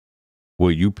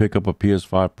Will you pick up a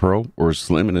PS5 Pro or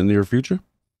Slim in the near future?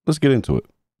 Let's get into it.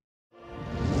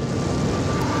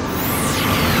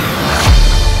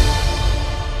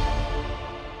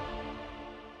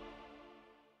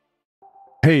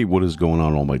 Hey, what is going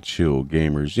on, all my chill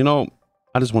gamers? You know,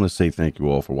 I just want to say thank you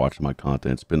all for watching my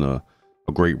content. It's been a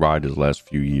great ride this last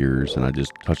few years, and I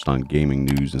just touched on gaming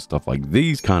news and stuff like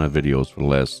these kind of videos for the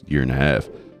last year and a half.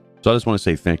 So I just want to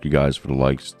say thank you guys for the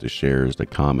likes, the shares, the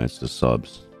comments, the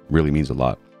subs. It really means a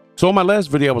lot. So in my last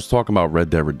video, I was talking about Red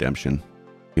Dead Redemption.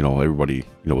 You know, everybody,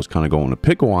 was kind of going to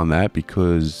pickle on that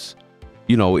because,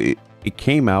 it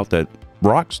came out that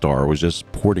Rockstar was just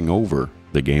porting over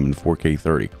the game in 4K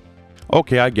 30.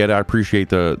 Okay, I get it. I appreciate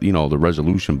the, the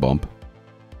resolution bump,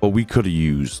 but we could have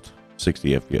used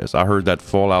 60 FPS. I heard that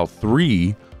Fallout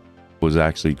 3 was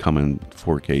actually coming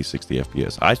 4K 60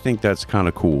 FPS. I think that's kind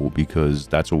of cool because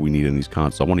that's what we need in these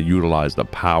consoles. I want to utilize the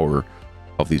power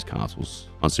of these consoles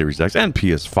on Series X and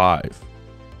PS5,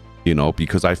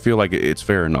 because I feel like it's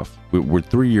fair enough. We're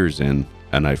 3 years in,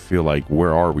 and I feel like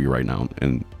where are we right now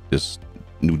in this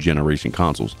new generation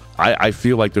consoles? I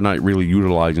feel like they're not really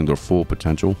utilizing their full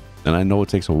potential. And I know it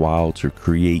takes a while to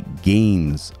create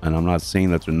games, and I'm not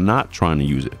saying that they're not trying to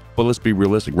use it, but let's be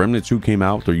realistic. Remnant 2 came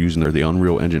out, they're using the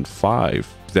Unreal Engine 5.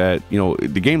 That,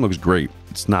 the game looks great.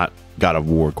 It's not God of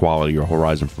War quality or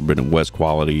Horizon Forbidden West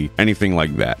quality, anything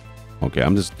like that. Okay,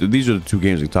 these are the two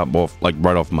games that top off, like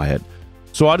right off my head.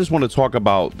 So I just want to talk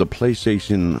about the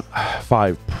PlayStation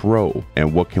 5 Pro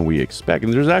and what can we expect.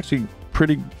 And there's actually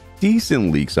pretty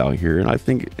decent leaks out here, and I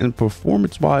think in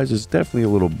performance-wise, it's definitely a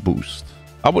little boost.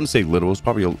 I wouldn't say little, it's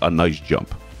probably a nice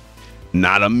jump.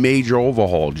 Not a major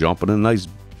overhaul jump, but a nice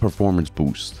performance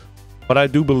boost. But I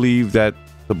do believe that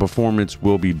the performance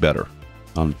will be better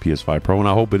on the PS5 Pro, and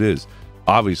I hope it is.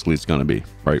 Obviously, it's going to be,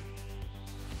 right?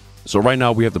 So right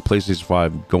now, we have the PlayStation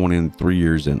 5 going in 3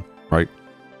 years in, right?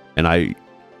 And I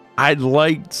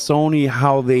liked Sony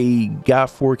how they got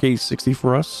 4K 60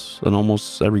 for us in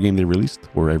almost every game they released,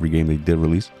 or every game they did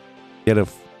release. They had a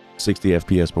 60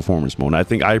 FPS performance mode.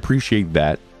 And I appreciate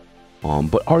that,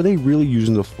 but are they really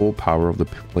using the full power of the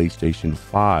PlayStation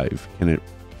 5?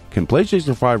 Can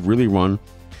PlayStation 5 really run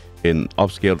in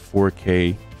upscaled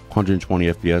 4K 120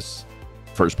 FPS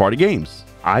first party games?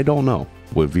 I don't know.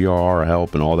 With VR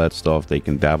help and all that stuff, they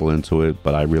can dabble into it,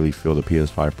 but I really feel the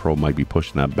PS5 Pro might be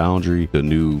pushing that boundary. The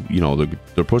new,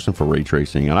 they're pushing for ray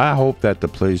tracing, and I hope that the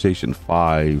PlayStation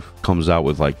 5 comes out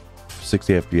with like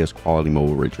 60 FPS quality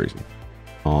mode with ray tracing.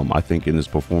 I think in this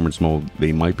performance mode,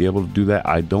 they might be able to do that.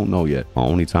 I don't know yet.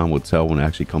 Only time will tell when it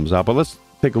actually comes out. But let's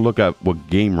take a look at what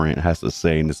GameRant has to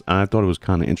say. And I thought it was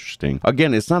kind of interesting.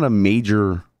 Again, it's not a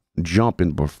major jump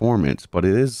in performance, but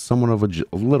it is somewhat of a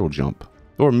little jump.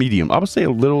 Or medium. I would say a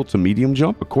little to medium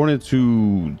jump. According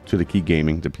to the Key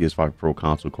Gaming, the PS5 Pro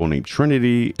console codenamed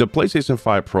Trinity, the PlayStation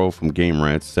 5 Pro from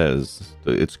GameRant says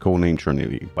it's codenamed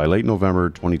Trinity. By late November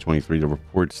 2023, the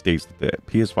report states that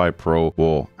the PS5 Pro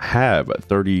will have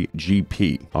 30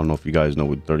 GP. I don't know if you guys know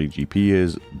what 30 GP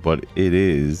is, but it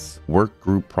is work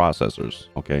group processors.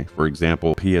 Okay, for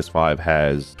example, PS5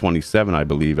 has 27, I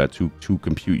believe, at two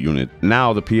compute units.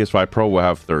 Now the PS5 Pro will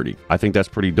have 30. I think that's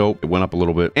pretty dope. It went up a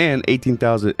little bit, and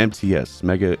 18,000 MTS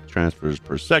mega transfers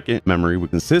per second memory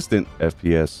with consistent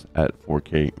FPS at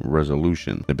 4K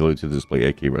resolution, the ability to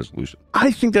display 8K resolution.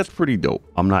 I think that's pretty dope.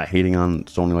 I'm not hating on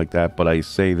Sony like that, but I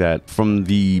say that from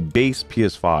the base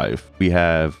PS5, we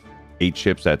have 8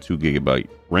 chips at 2 GB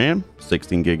RAM,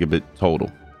 16 GB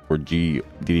total for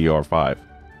GDDR5.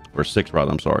 Or 6 rather,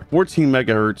 I'm sorry. 14,000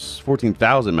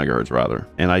 megahertz rather.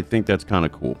 And I think that's kind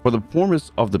of cool. For the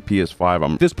performance of the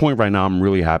PS5, at this point right now, I'm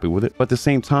really happy with it. But at the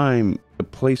same time, the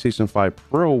PlayStation 5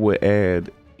 Pro would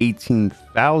add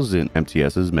 18,000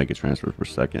 MTSs, mega transfers per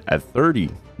second, at 30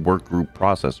 work group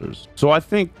processors. So I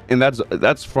think, and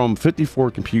that's from 54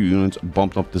 compute units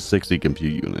bumped up to 60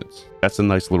 compute units. That's a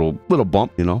nice little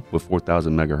bump, with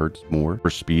 4,000 megahertz more for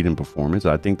speed and performance.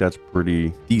 I think that's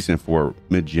pretty decent for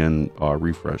mid-gen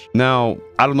refresh. Now,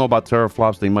 I don't know about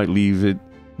teraflops. They might leave it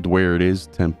where it is,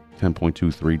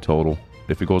 10.23 total.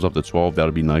 If it goes up to 12,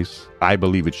 that'll be nice. I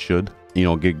believe it should.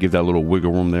 Give that little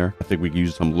wiggle room there. I think we can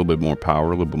use a little bit more power, a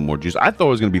little bit more juice. I thought it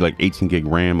was going to be like 18 gig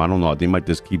RAM. I don't know. They might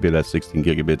just keep it at 16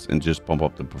 gigabits and just bump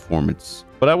up the performance.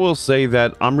 But I will say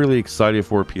that I'm really excited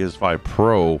for a PS5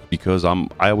 Pro because I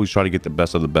always try to get the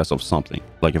best of something.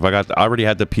 Like if I already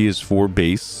had the PS4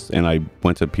 base and I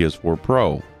went to PS4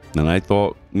 Pro. And I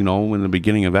thought, in the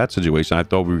beginning of that situation, I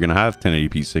thought we were going to have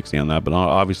 1080p 60 on that, but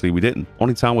obviously we didn't.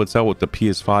 Only time will tell what the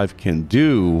PS5 can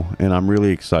do, and I'm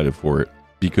really excited for it.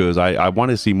 because I want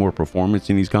to see more performance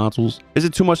in these consoles. Is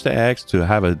it too much to ask to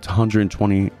have a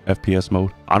 120 FPS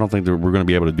mode? I don't think that we're going to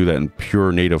be able to do that in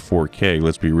pure native 4K.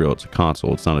 Let's be real, it's a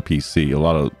console, it's not a PC. A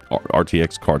lot of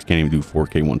RTX cards can't even do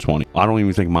 4K 120. I don't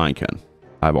even think mine can.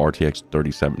 I have RTX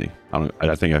 3070.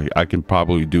 I think I can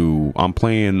probably do. I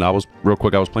was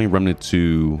playing Remnant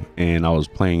 2, and I was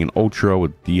playing an Ultra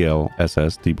with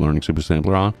DLSS, Deep Learning Super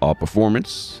Sampler on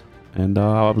performance. And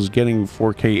I was getting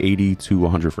 4K 80 to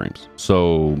 100 frames.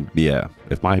 So yeah,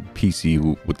 if my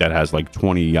PC that has like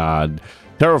 20 odd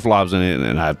teraflops in it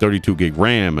and I have 32 gig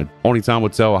RAM, only time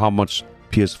would tell how much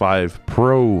PS5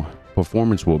 Pro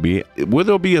performance will be. Will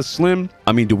there be a slim?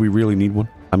 I mean, do we really need one?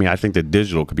 I mean, I think the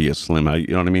digital could be a slim. You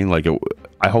know what I mean? Like,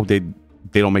 I hope they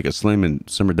don't make a slim and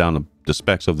simmer down the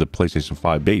specs of the PlayStation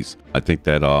 5 base. I think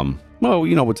that well,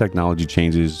 you know, with technology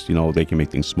changes, you know, they can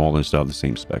make things smaller and still have the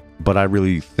same spec. But I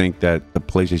really think that the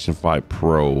PlayStation 5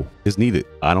 Pro is needed.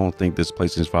 I don't think this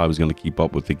PlayStation 5 is going to keep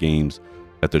up with the games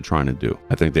that they're trying to do.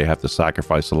 I think they have to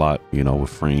sacrifice a lot, you know, with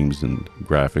frames and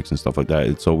graphics and stuff like that.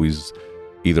 It's always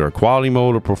either a quality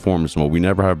mode or performance mode. We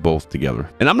never have both together.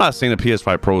 And I'm not saying the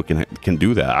PS5 Pro can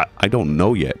do that. I don't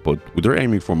know yet, but they're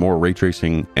aiming for more ray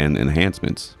tracing and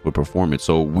enhancements with performance.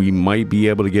 So we might be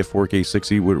able to get 4K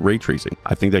 60 with ray tracing.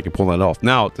 I think they can pull that off.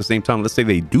 Now, at the same time, let's say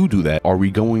they do that. Are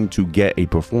we going to get a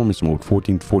performance mode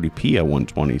 1440p at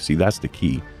 120? See, that's the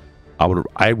key.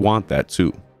 I want that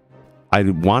too. I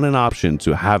want an option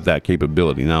to have that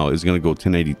capability. Now, it's going to go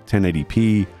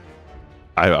 1080p.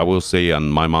 I will say on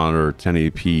my monitor,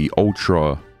 1080p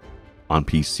Ultra on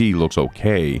PC looks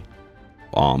okay,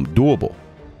 doable,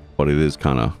 but it is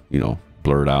kind of, you know,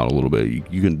 blurred out a little bit.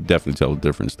 You can definitely tell the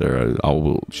difference there. I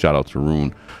will shout out to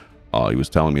Rune. He was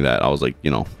telling me that. I was like, you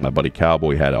know, my buddy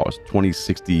Cowboy had a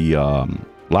 2060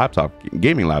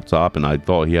 gaming laptop, and I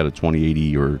thought he had a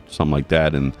 2080 or something like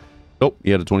that, and nope, he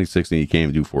had a 2060. He can't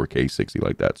even do 4K 60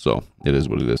 like that. So it is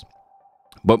what it is.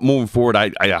 But moving forward,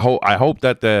 I hope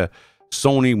that the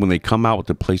Sony, when they come out with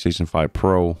the PlayStation 5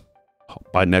 Pro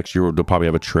by next year, they'll probably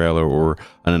have a trailer or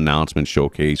an announcement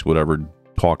showcase, whatever,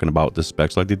 talking about the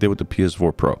specs like they did with the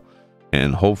PS4 Pro.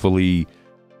 And hopefully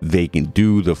they can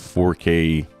do the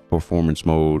 4K performance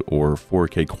mode or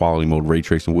 4K quality mode ray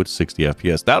tracing with 60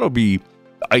 FPS. That'll be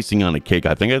icing on the cake.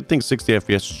 I think 60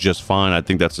 FPS is just fine. I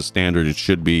think that's the standard it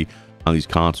should be on these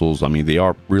consoles. I mean, they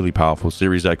are really powerful.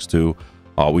 Series X too.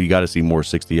 We got to see more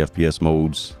 60 FPS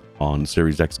modes on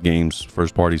Series X games,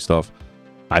 first party stuff.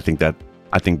 I think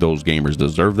those gamers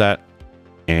deserve that,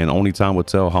 and only time will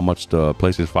tell how much the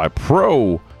PlayStation 5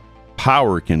 Pro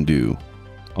power can do.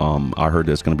 I heard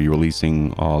that's going to be releasing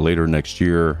later next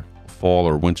year, fall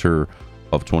or winter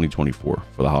of 2024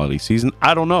 for the holiday season.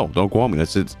 I don't know, don't quote me.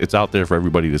 It's out there for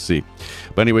everybody to see.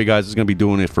 But anyway, guys, it's going to be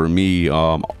doing it for me.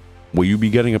 Will you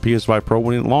be getting a PS5 Pro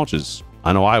when it launches?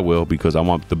 I know I will, because I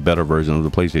want the better version of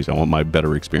the PlayStation. I want my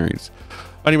better experience.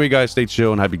 Anyway, guys, stay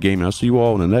chill and happy gaming. I'll see you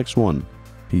all in the next one.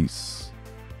 Peace.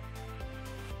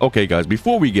 Okay, guys,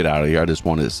 before we get out of here, I just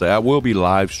wanted to say I will be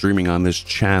live streaming on this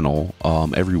channel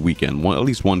every weekend, at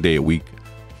least one day a week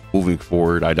moving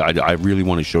forward. I really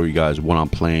want to show you guys what I'm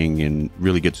playing and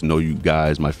really get to know you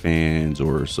guys, my fans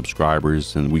or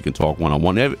subscribers, and we can talk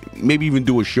one-on-one. Maybe even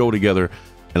do a show together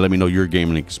and let me know your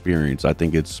gaming experience. I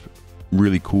think it's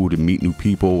really cool to meet new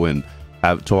people and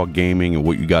talk gaming and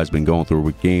what you guys been going through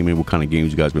with gaming, what kind of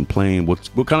games you guys been playing,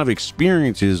 what kind of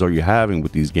experiences are you having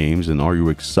with these games, and are you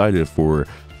excited for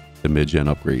the mid-gen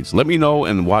upgrades? Let me know,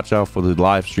 and watch out for the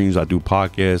live streams. I do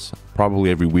podcasts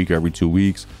probably every week, every 2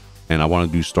 weeks, and I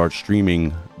want to start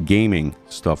streaming gaming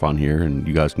stuff on here, and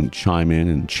you guys can chime in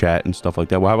and chat and stuff like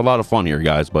that. We'll have a lot of fun here,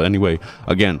 guys. But anyway,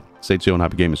 again, stay tuned,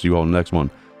 happy gaming. See you all in the next one.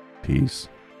 Peace.